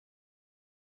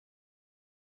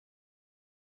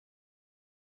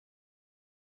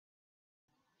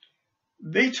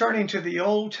be turning to the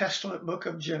Old Testament book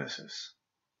of Genesis.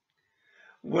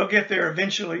 We'll get there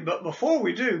eventually, but before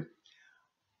we do,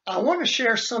 I want to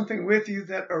share something with you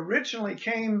that originally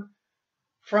came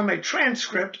from a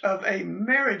transcript of a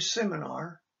marriage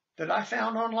seminar that I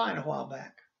found online a while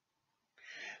back.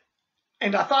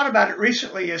 And I thought about it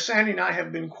recently as Sandy and I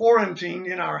have been quarantined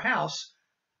in our house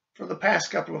for the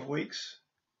past couple of weeks.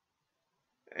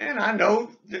 And I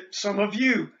know that some of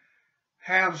you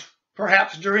have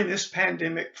perhaps during this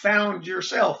pandemic found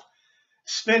yourself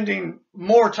spending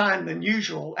more time than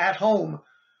usual at home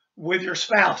with your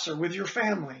spouse or with your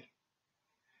family.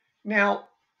 Now,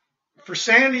 for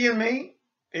Sandy and me,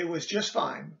 it was just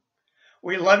fine.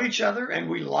 We love each other and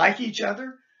we like each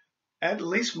other, at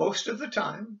least most of the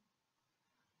time.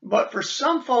 But for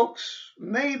some folks,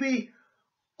 maybe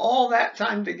all that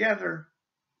time together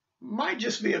might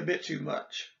just be a bit too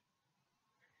much.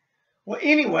 Well,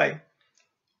 anyway,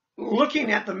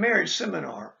 looking at the marriage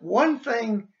seminar, one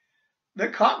thing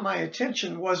that caught my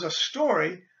attention was a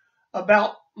story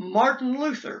about Martin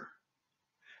Luther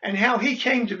and how he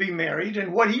came to be married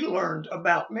and what he learned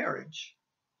about marriage.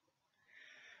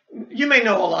 You may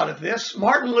know a lot of this.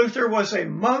 Martin Luther was a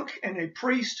monk and a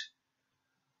priest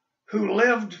who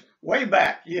lived way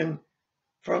back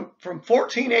from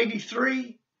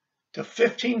 1483 to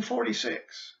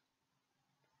 1546.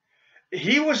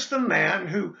 He was the man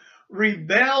who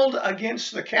rebelled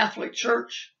against the Catholic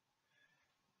Church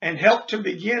and helped to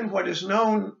begin what is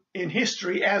known in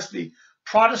history as the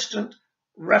Protestant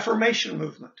Reformation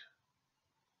movement.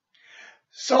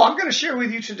 So I'm going to share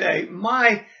with you today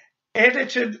my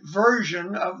edited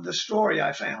version of the story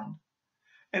I found.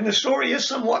 And the story is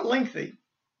somewhat lengthy,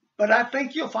 but I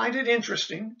think you'll find it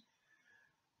interesting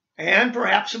and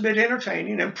perhaps a bit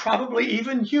entertaining and probably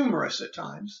even humorous at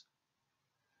times.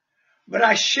 But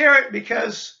I share it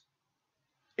because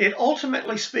it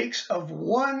ultimately speaks of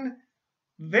one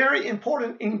very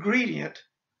important ingredient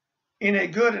in a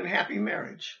good and happy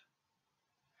marriage.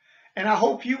 And I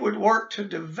hope you would work to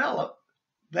develop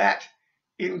that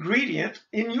ingredient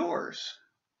in yours.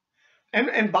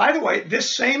 And by the way,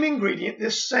 this same ingredient,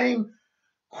 this same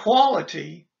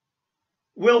quality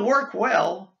will work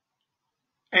well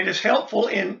and is helpful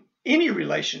in any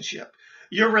relationship.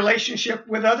 Your relationship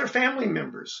with other family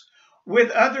members,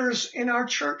 with others in our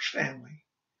church family,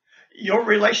 your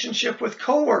relationship with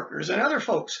coworkers and other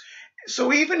folks.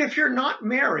 So even if you're not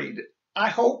married, I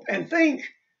hope and think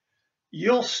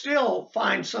you'll still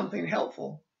find something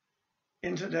helpful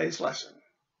in today's lesson.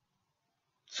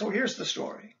 So here's the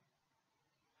story.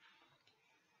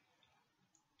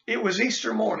 It was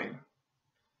Easter morning,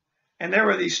 and there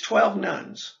were these 12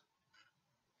 nuns.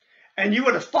 And you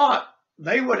would have thought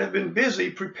they would have been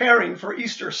busy preparing for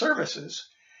Easter services.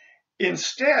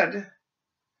 Instead,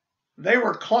 they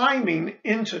were climbing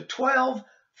into 12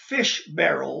 fish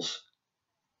barrels,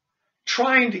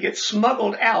 trying to get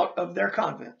smuggled out of their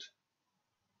convent.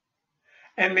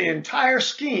 And the entire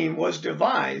scheme was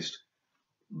devised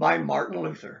by Martin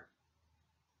Luther.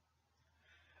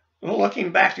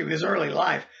 Looking back to his early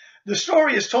life, the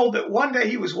story is told that one day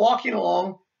he was walking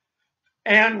along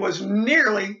and was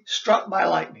nearly struck by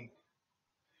lightning.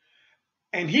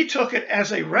 And he took it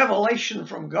as a revelation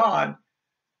from God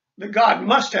that God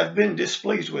must have been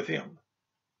displeased with him.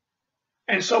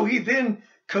 And so he then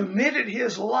committed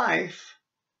his life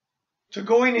to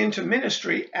going into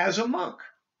ministry as a monk.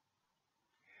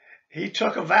 He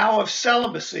took a vow of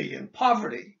celibacy and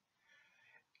poverty.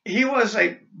 He was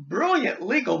a brilliant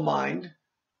legal mind,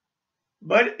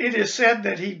 but it is said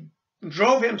that he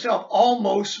drove himself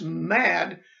almost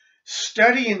mad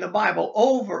studying the Bible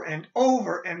over and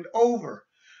over and over,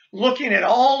 looking at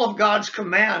all of God's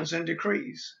commands and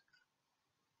decrees,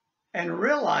 and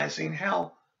realizing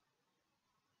how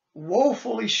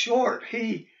woefully short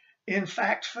he, in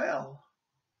fact, fell.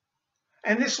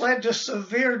 And this led to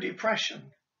severe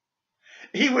depression.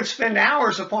 He would spend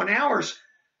hours upon hours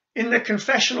in the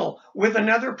confessional with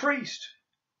another priest.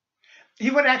 He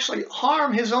would actually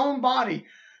harm his own body,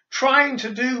 trying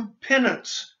to do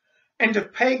penance and to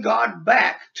pay God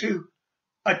back to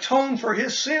atone for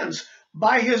his sins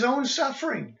by his own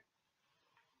suffering.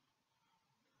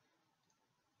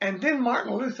 And then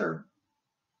Martin Luther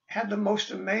had the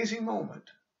most amazing moment.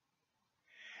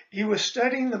 He was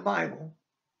studying the Bible,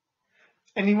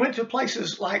 and he went to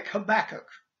places like Habakkuk.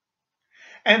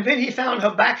 And then he found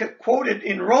Habakkuk quoted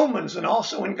in Romans and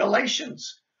also in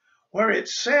Galatians, where it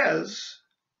says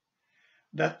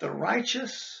that the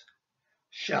righteous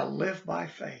shall live by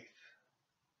faith.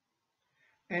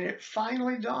 And it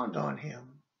finally dawned on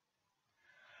him,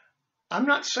 I'm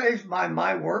not saved by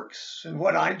my works and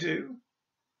what I do.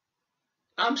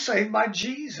 I'm saved by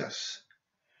Jesus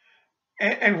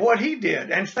and what he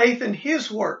did, and faith in his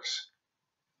works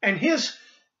and his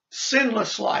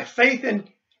sinless life, faith in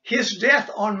his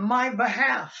death on my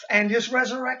behalf and his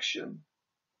resurrection.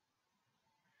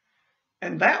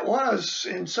 And that was,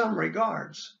 in some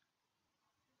regards,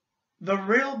 the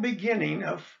real beginning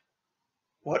of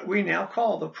what we now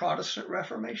call the Protestant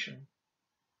Reformation.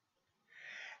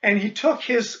 And he took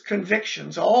his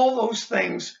convictions, all those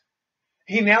things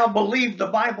he now believed the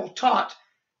Bible taught,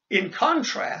 in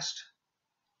contrast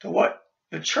to what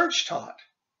the church taught.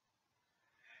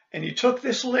 And he took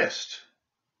this list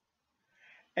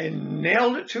and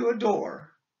nailed it to a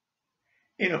door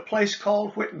in a place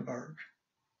called Wittenberg.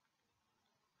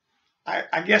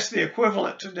 I guess the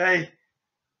equivalent today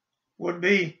would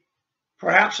be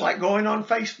perhaps like going on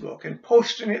Facebook and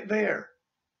posting it there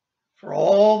for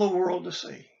all the world to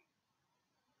see.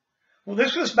 Well,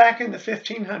 this was back in the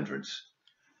 1500s.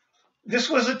 This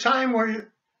was a time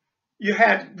where you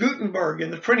had Gutenberg in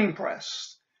the printing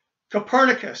press,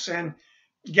 Copernicus and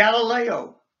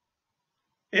Galileo.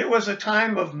 It was a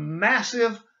time of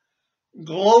massive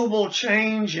global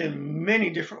change in many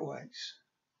different ways.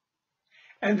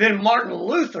 And then Martin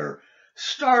Luther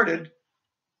started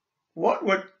what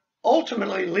would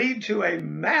ultimately lead to a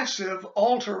massive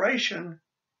alteration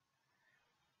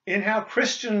in how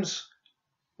Christians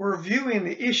were viewing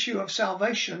the issue of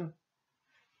salvation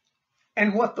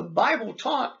and what the Bible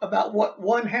taught about what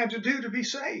one had to do to be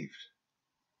saved.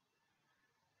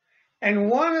 And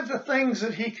one of the things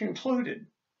that he concluded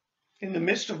in the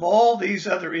midst of all these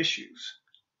other issues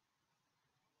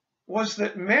was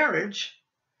that marriage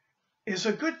is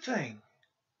a good thing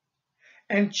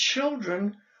and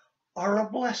children are a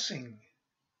blessing.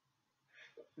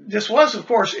 This was, of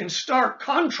course, in stark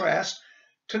contrast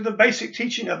to the basic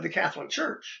teaching of the Catholic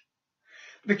Church.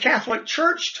 The Catholic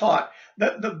Church taught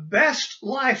that the best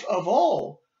life of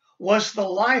all was the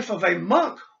life of a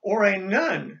monk or a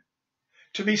nun,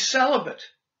 to be celibate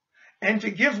and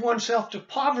to give oneself to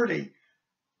poverty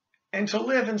and to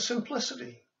live in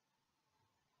simplicity.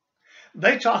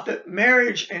 They taught that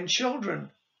marriage and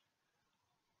children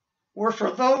were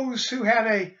for those who had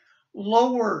a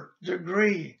lower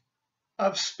degree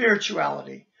of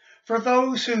spirituality, for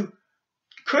those who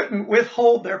couldn't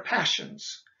withhold their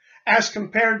passions, as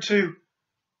compared to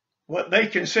what they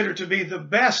considered to be the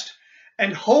best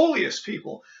and holiest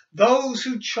people, those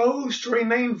who chose to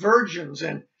remain virgins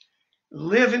and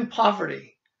live in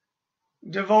poverty,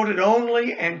 devoted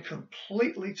only and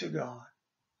completely to God.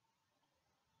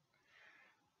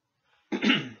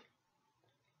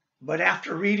 But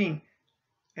after reading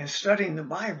and studying the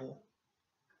Bible,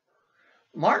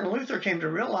 Martin Luther came to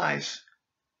realize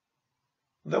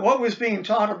that what was being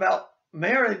taught about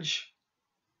marriage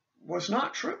was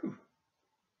not true.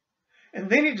 And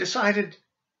then he decided,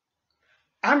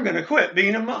 I'm going to quit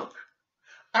being a monk.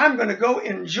 I'm going to go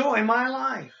enjoy my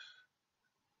life.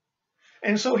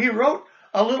 And so he wrote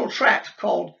a little tract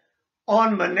called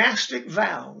On Monastic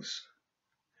Vows.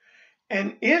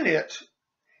 And in it,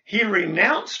 he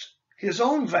renounced his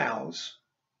own vows.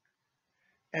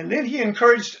 And then he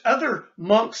encouraged other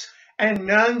monks and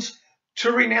nuns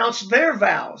to renounce their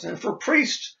vows, and for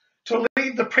priests to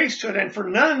leave the priesthood, and for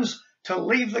nuns to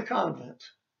leave the convent.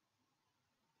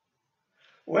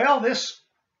 Well, this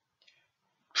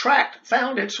tract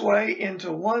found its way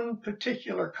into one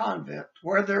particular convent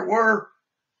where there were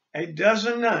a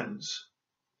dozen nuns,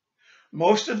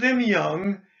 most of them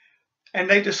young, and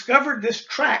they discovered this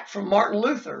tract from Martin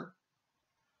Luther,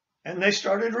 and they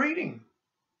started reading.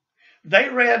 They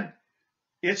read,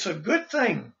 it's a good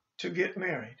thing to get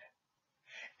married.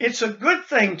 It's a good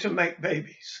thing to make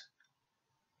babies.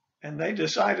 And they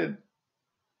decided,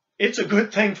 it's a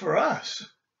good thing for us.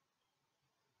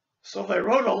 So they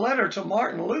wrote a letter to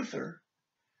Martin Luther,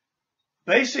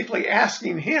 basically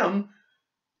asking him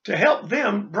to help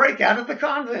them break out of the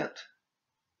convent.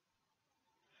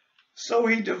 So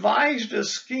he devised a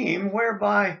scheme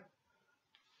whereby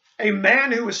a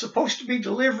man who was supposed to be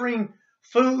delivering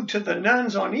food to the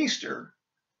nuns on Easter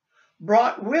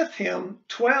brought with him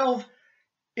 12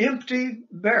 empty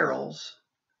barrels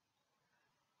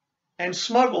and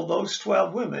smuggled those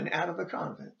 12 women out of the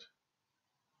convent.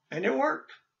 And it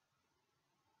worked.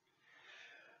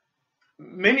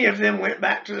 Many of them went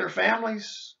back to their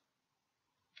families.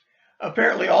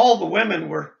 Apparently all the women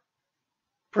were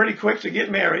pretty quick to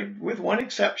get married, with one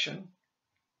exception.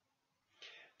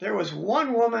 There was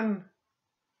one woman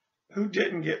who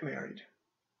didn't get married.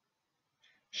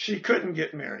 She couldn't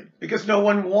get married because no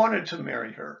one wanted to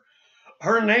marry her.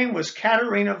 Her name was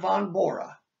Katharina von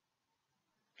Bora.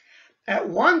 At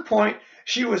one point,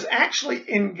 she was actually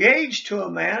engaged to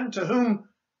a man to whom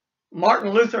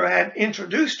Martin Luther had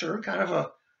introduced her, kind of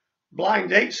a blind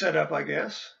date setup, I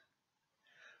guess.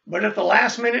 But at the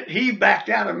last minute, he backed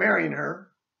out of marrying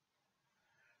her.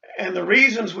 And the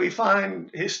reasons we find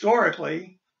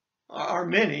historically are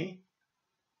many.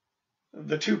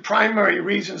 The two primary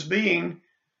reasons being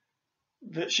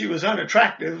that she was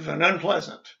unattractive and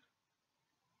unpleasant.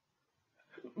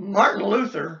 Martin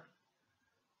Luther,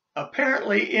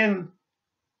 apparently in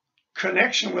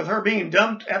connection with her being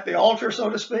dumped at the altar, so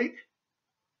to speak,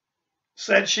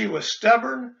 said she was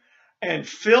stubborn and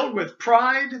filled with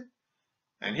pride,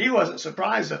 and he wasn't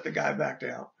surprised that the guy backed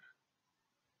out.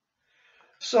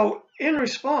 So in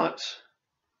response,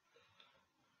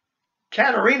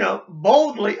 Katharina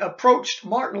boldly approached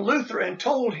Martin Luther and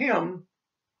told him,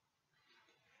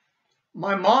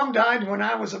 "My mom died when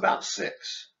I was about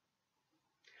 6.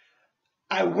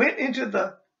 I went into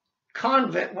the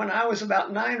convent when I was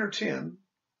about 9 or 10.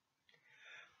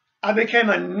 I became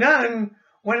a nun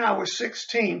when I was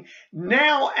 16.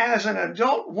 Now, as an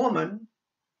adult woman,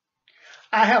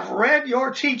 I have read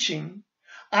your teaching.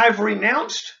 I've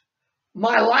renounced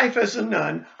my life as a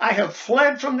nun. I have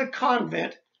fled from the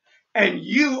convent, and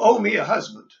you owe me a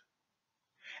husband.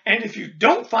 And if you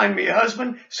don't find me a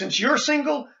husband, since you're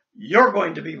single, you're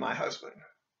going to be my husband."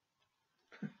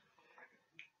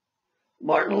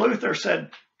 Martin Luther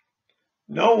said,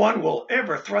 "No one will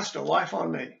ever thrust a wife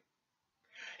on me."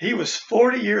 He was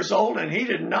 40 years old and he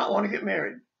did not want to get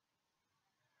married.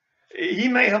 He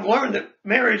may have learned that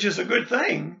marriage is a good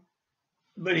thing,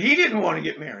 but he didn't want to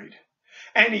get married.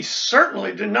 And he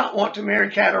certainly did not want to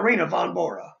marry Katharina von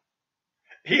Bora.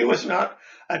 He was not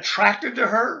attracted to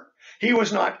her. He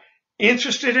was not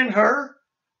interested in her,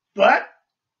 but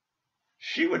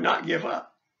she would not give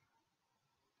up.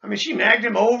 I mean, she nagged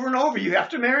him over and over. "You have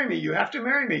to marry me. You have to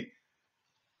marry me."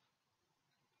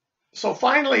 So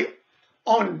finally,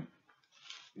 on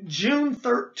June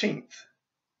 13th,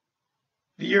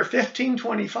 the year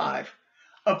 1525,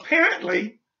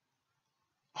 apparently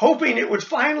hoping it would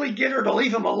finally get her to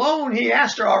leave him alone, he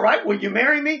asked her, "All right, will you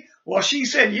marry me?" Well, she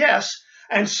said yes,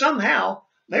 and somehow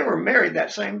they were married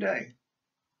that same day.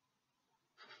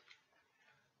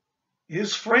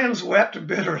 His friends wept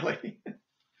bitterly.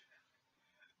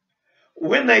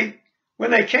 When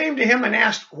they came to him and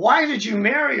asked, "Why did you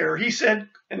marry her?" he said,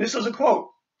 and this is a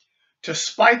quote, "To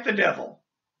spite the devil,"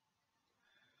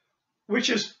 which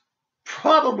is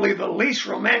probably the least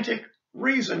romantic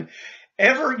reason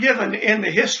ever given in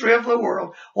the history of the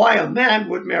world why a man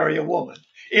would marry a woman.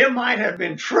 It might have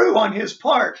been true on his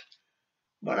part,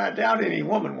 but I doubt any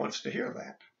woman wants to hear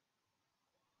that.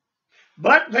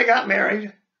 But they got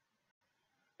married,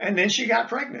 and then she got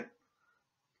pregnant.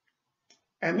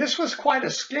 And this was quite a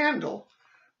scandal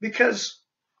because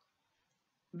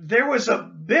there was a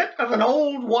bit of an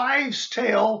old wives'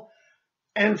 tale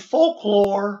and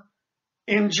folklore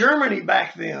in Germany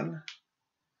back then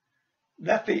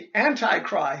that the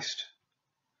Antichrist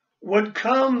would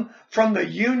come from the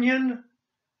union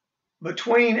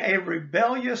between a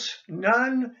rebellious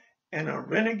nun and a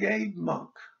renegade monk.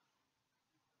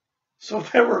 So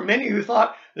there were many who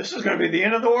thought this is going to be the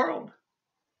end of the world.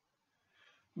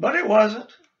 But it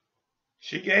wasn't.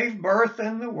 She gave birth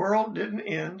and the world didn't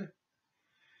end.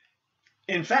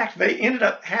 In fact, they ended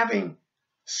up having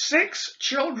 6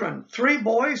 children, 3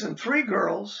 boys and 3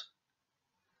 girls,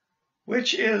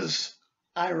 which is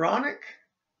ironic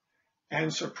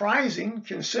and surprising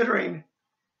considering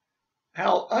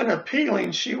how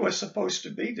unappealing she was supposed to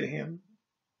be to him.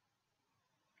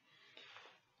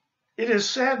 It is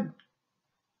said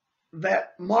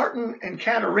that Martin and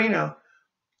Katharina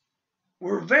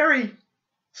were very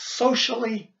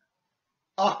socially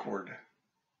awkward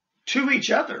to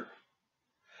each other.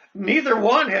 Neither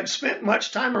one had spent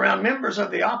much time around members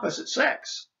of the opposite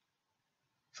sex,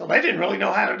 so they didn't really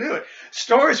know how to do it.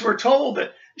 Stories were told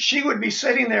that she would be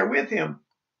sitting there with him.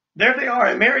 There they are,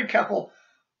 a married couple,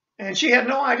 and she had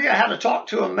no idea how to talk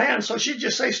to a man, so she'd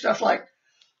just say stuff like,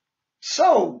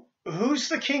 "So, who's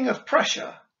the king of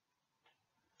Prussia?"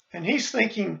 And he's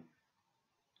thinking,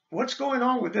 what's going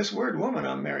on with this weird woman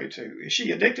I'm married to? Is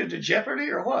she addicted to Jeopardy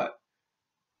or what?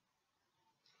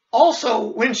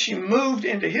 Also, when she moved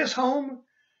into his home,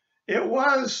 it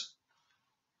was,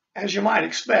 as you might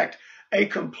expect, a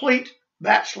complete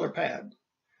bachelor pad.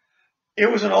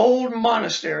 It was an old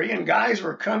monastery and guys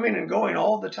were coming and going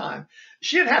all the time.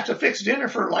 She'd have to fix dinner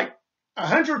for like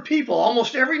 100 people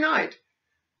almost every night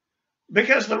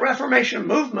because the Reformation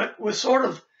movement was sort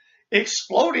of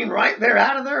exploding right there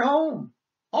out of their home.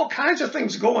 All kinds of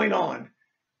things going on.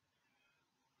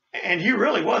 And he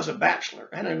really was a bachelor,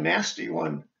 and a nasty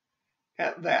one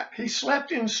at that. He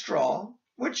slept in straw,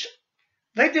 which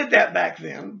They did that back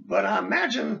then, but I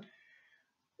imagine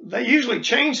they usually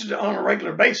changed it on a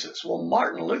regular basis. Well,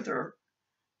 Martin Luther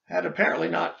had apparently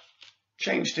not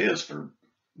changed his for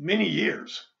many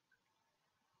years.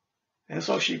 And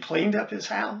so she cleaned up his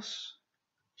house.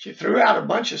 She threw out a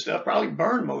bunch of stuff, probably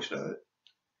burned most of it.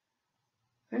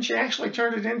 And she actually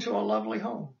turned it into a lovely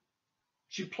home.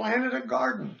 She planted a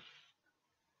garden.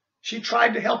 She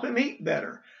tried to help him eat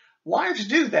better. Wives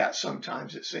do that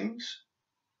sometimes, it seems.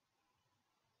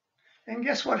 And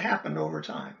guess what happened over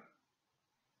time?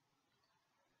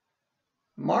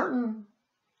 Martin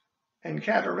and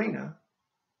Katerina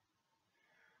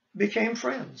became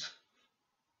friends.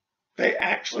 They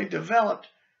actually developed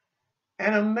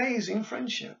an amazing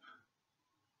friendship.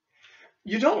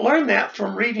 You don't learn that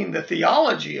from reading the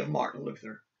theology of Martin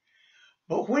Luther,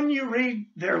 but when you read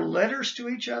their letters to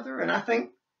each other, and I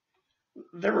think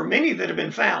there were many that have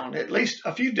been found, at least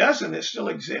a few dozen that still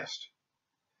exist.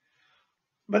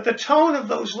 But the tone of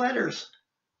those letters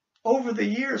over the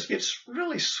years gets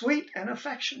really sweet and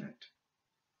affectionate.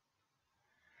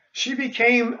 She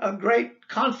became a great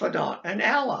confidant, an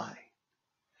ally.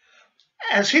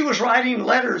 As he was writing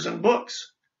letters and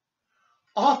books,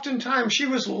 oftentimes she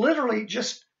was literally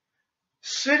just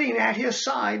sitting at his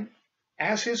side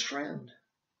as his friend.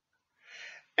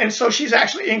 And so she's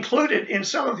actually included in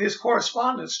some of his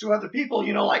correspondence to other people,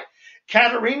 you know, like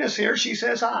Katerina's here, she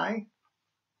says hi.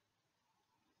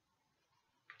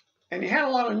 And he had a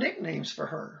lot of nicknames for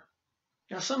her.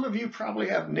 Now, some of you probably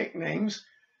have nicknames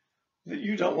that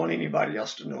you don't want anybody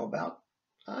else to know about.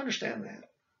 I understand that.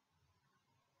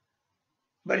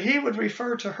 But he would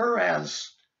refer to her as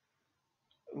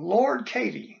Lord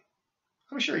Katie.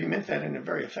 I'm sure he meant that in a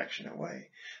very affectionate way.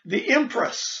 The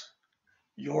Empress,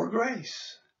 Your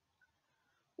Grace.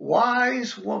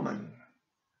 Wise woman,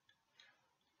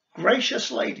 gracious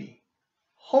lady,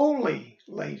 holy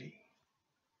lady,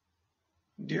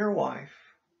 dear wife,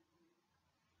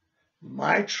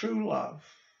 my true love,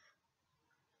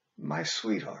 my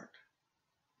sweetheart,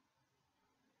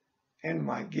 and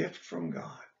my gift from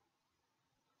God.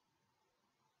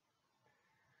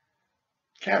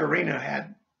 Katerina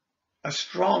had a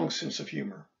strong sense of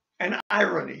humor and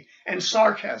irony and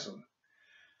sarcasm,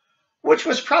 which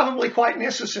was probably quite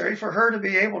necessary for her to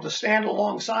be able to stand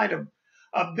alongside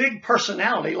a big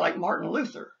personality like Martin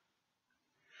Luther.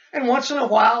 And once in a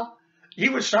while, he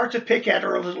would start to pick at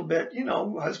her a little bit. You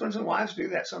know, husbands and wives do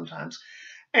that sometimes.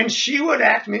 And she would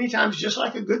act many times just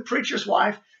like a good preacher's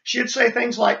wife. She'd say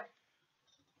things like,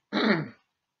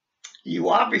 you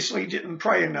obviously didn't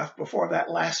pray enough before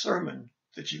that last sermon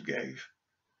that you gave.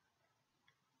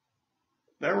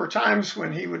 There were times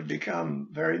when he would become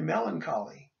very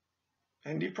melancholy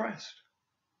and depressed.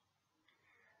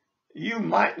 You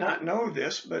might not know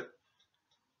this, but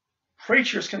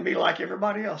preachers can be like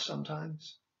everybody else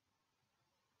sometimes.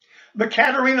 But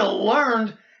Katerina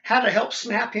learned how to help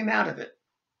snap him out of it.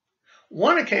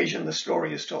 One occasion, the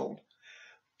story is told,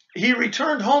 he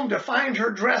returned home to find her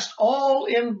dressed all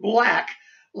in black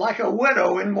like a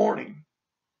widow in mourning.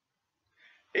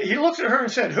 He looked at her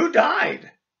and said, "Who died?"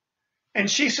 And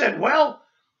she said, "Well,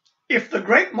 if the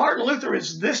great Martin Luther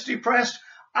is this depressed,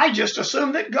 I just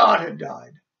assumed that God had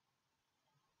died."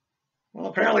 Well,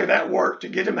 apparently that worked to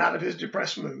get him out of his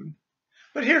depressed mood.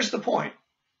 But here's the point.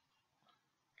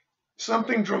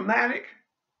 Something dramatic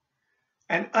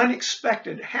and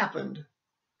unexpected happened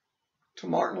to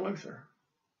Martin Luther.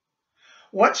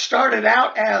 What started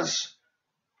out as,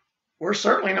 we're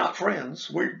certainly not friends,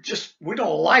 we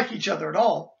don't like each other at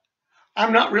all,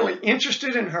 I'm not really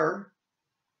interested in her,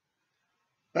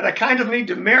 but I kind of need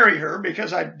to marry her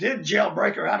because I did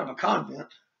jailbreak her out of a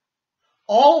convent.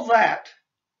 All that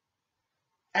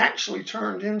actually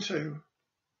turned into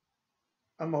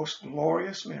a most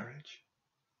glorious marriage.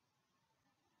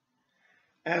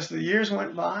 As the years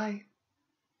went by,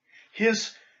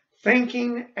 his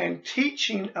thinking and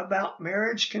teaching about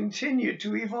marriage continued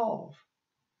to evolve.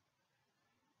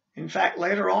 In fact,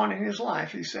 later on in his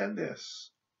life, he said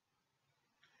this: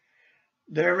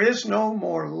 there is no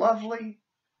more lovely,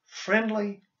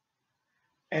 friendly,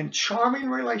 and charming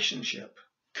relationship,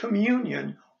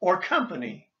 communion, or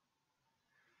company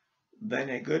than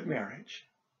a good marriage.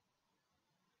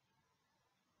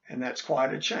 And that's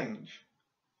quite a change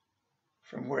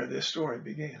from where this story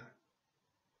began.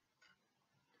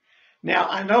 Now,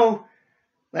 I know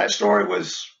that story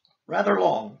was rather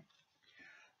long,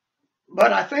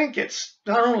 but I think it's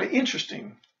not only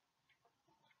interesting,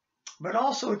 but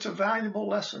also it's a valuable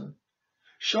lesson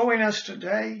showing us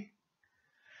today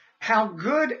how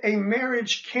good a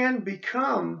marriage can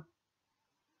become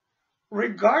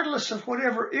regardless of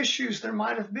whatever issues there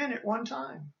might have been at one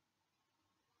time.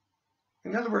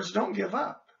 In other words, don't give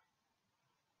up.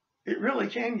 It really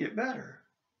can get better.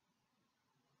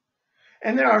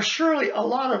 And there are surely a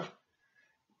lot of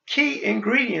key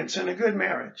ingredients in a good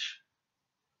marriage.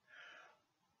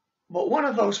 But one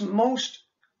of those most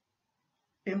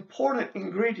important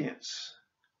ingredients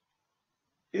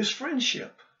is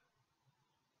friendship.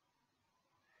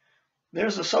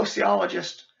 There's a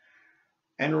sociologist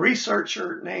and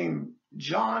researcher named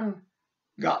John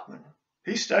Gottman.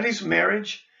 He studies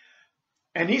marriage,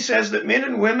 and he says that men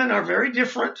and women are very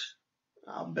different.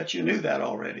 I'll bet you knew that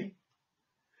already.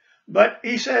 But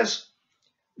he says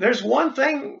there's one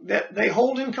thing that they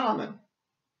hold in common.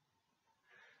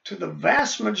 To the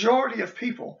vast majority of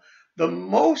people, the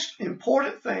most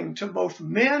important thing to both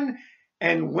men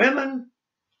and women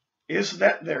is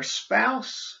that their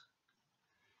spouse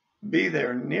be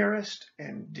their nearest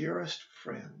and dearest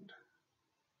friend.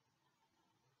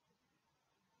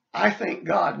 I think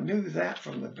God knew that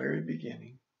from the very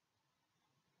beginning.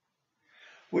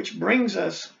 Which brings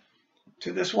us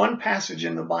to this one passage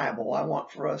in the Bible I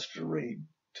want for us to read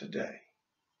today.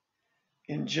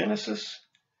 In Genesis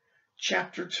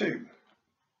chapter 2.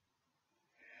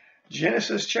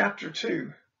 Genesis chapter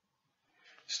 2,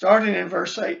 starting in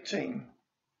verse 18.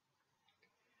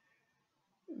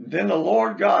 Then the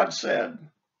Lord God said,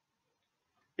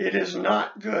 "It is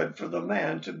not good for the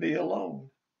man to be alone.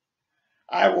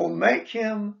 I will make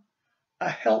him a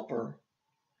helper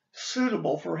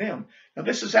suitable for him." Now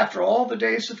this is after all the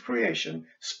days of creation,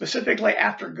 specifically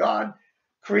after God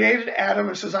created Adam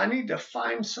and says, I need to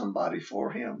find somebody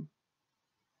for him.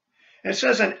 And it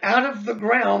says, and out of the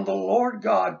ground the Lord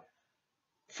God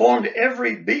formed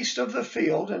every beast of the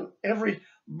field and every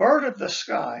bird of the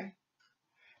sky,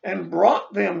 and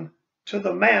brought them to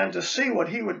the man to see what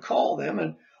he would call them.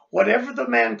 And whatever the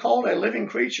man called a living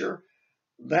creature,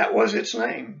 that was its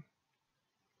name.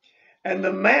 And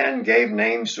the man gave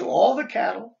names to all the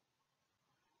cattle,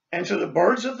 and to the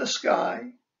birds of the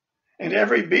sky, and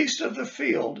every beast of the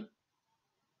field.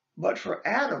 But for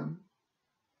Adam,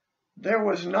 there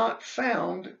was not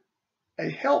found a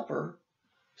helper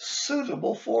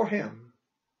suitable for him.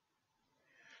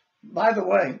 By the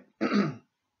way,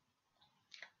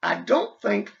 I don't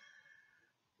think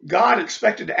God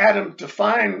expected Adam to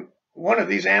find one of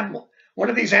these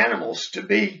animals to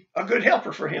be a good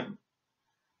helper for him.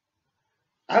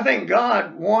 I think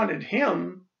God wanted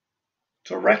him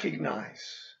to recognize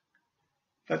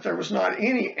that there was not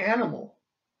any animal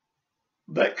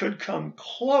that could come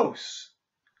close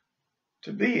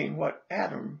to being what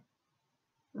Adam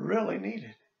really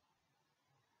needed.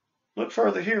 Look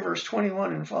further here, verse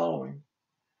 21 and following.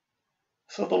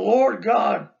 So the Lord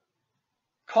God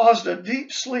caused a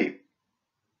deep sleep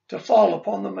to fall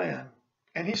upon the man,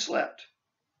 and he slept.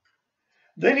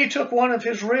 Then he took one of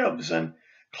his ribs and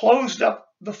closed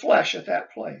up the flesh at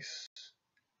that place.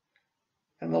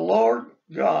 And the Lord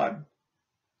God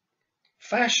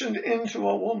fashioned into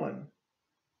a woman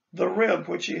the rib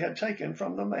which he had taken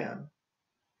from the man,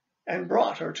 and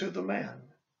brought her to the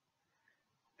man.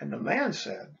 And the man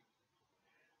said,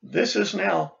 "This is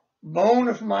now bone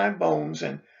of my bones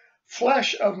and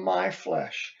flesh of my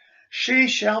flesh. She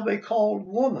shall be called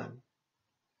woman,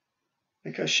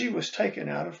 because she was taken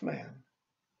out of man."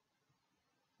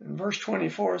 And verse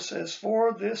 24 says,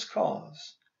 "For this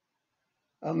cause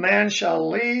a man shall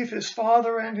leave his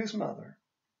father and his mother,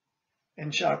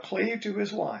 and shall cleave to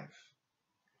his wife,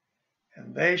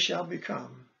 and they shall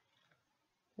become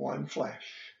one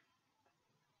flesh."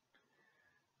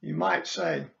 You might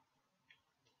say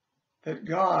that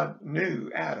God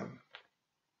knew Adam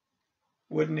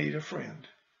would need a friend.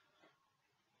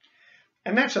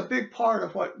 And that's a big part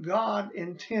of what God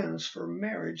intends for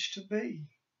marriage to be.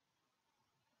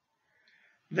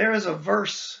 There is a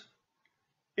verse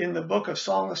in the book of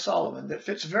Song of Solomon that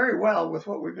fits very well with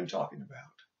what we've been talking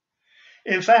about.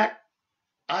 In fact,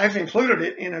 I've included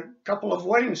it in a couple of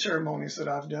wedding ceremonies that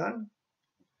I've done.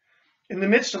 In the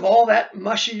midst of all that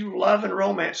mushy love and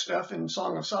romance stuff in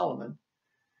Song of Solomon,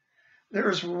 there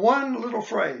is one little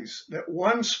phrase that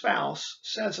one spouse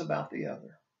says about the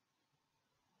other.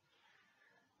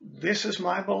 "This is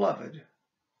my beloved,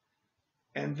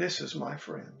 and this is my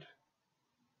friend."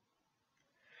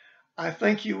 I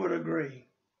think you would agree.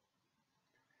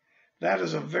 That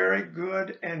is a very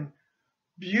good and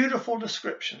beautiful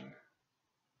description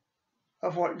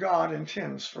of what God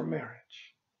intends for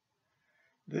marriage.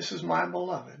 This is my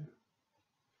beloved,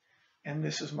 and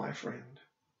this is my friend.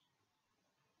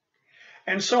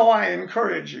 And so I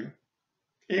encourage you,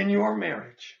 in your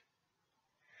marriage,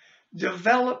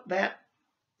 develop that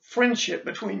friendship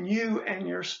between you and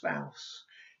your spouse.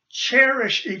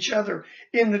 Cherish each other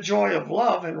in the joy of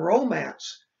love and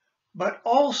romance, but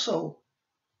also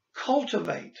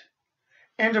cultivate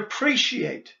and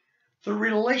appreciate the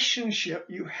relationship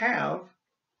you have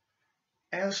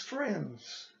as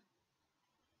friends.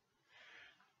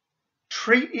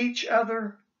 Treat each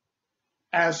other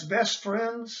as best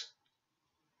friends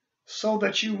so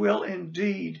that you will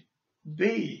indeed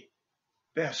be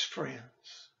best friends.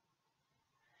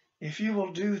 If you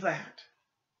will do that,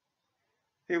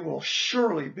 it will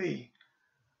surely be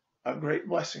a great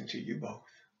blessing to you both.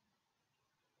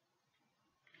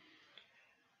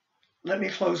 Let me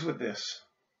close with this.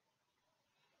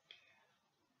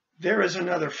 There is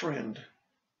another friend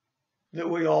that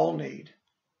we all need.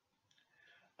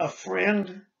 A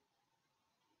friend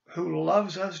who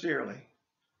loves us dearly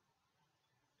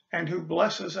and who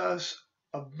blesses us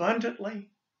abundantly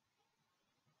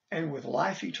and with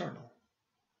life eternal.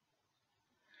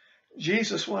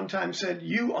 Jesus one time said,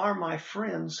 "You are my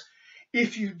friends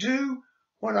if you do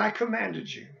what I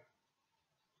commanded you."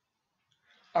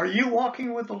 Are you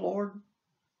walking with the Lord,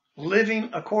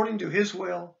 living according to His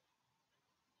will?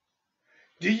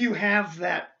 Do you have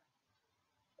that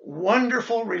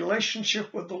wonderful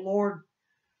relationship with the Lord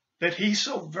that He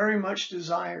so very much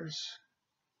desires?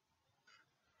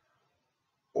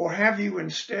 Or have you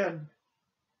instead,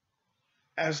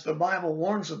 as the Bible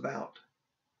warns about,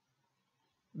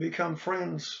 become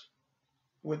friends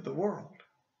with the world?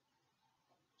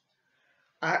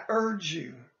 I urge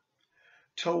you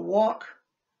to walk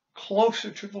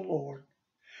closer to the Lord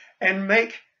and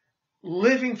make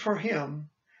living for Him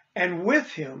and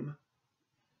with Him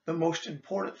the most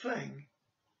important thing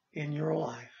in your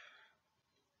life.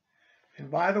 And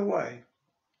by the way,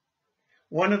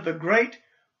 one of the great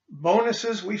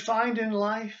bonuses we find in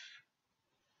life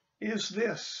is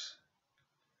this.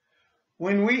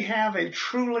 When we have a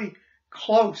truly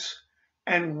close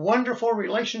and wonderful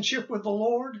relationship with the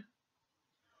Lord,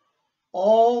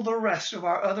 all the rest of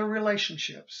our other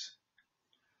relationships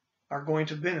are going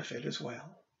to benefit as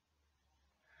well.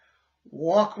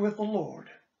 Walk with the Lord,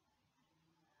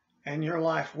 and your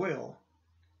life will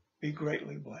be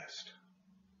greatly blessed.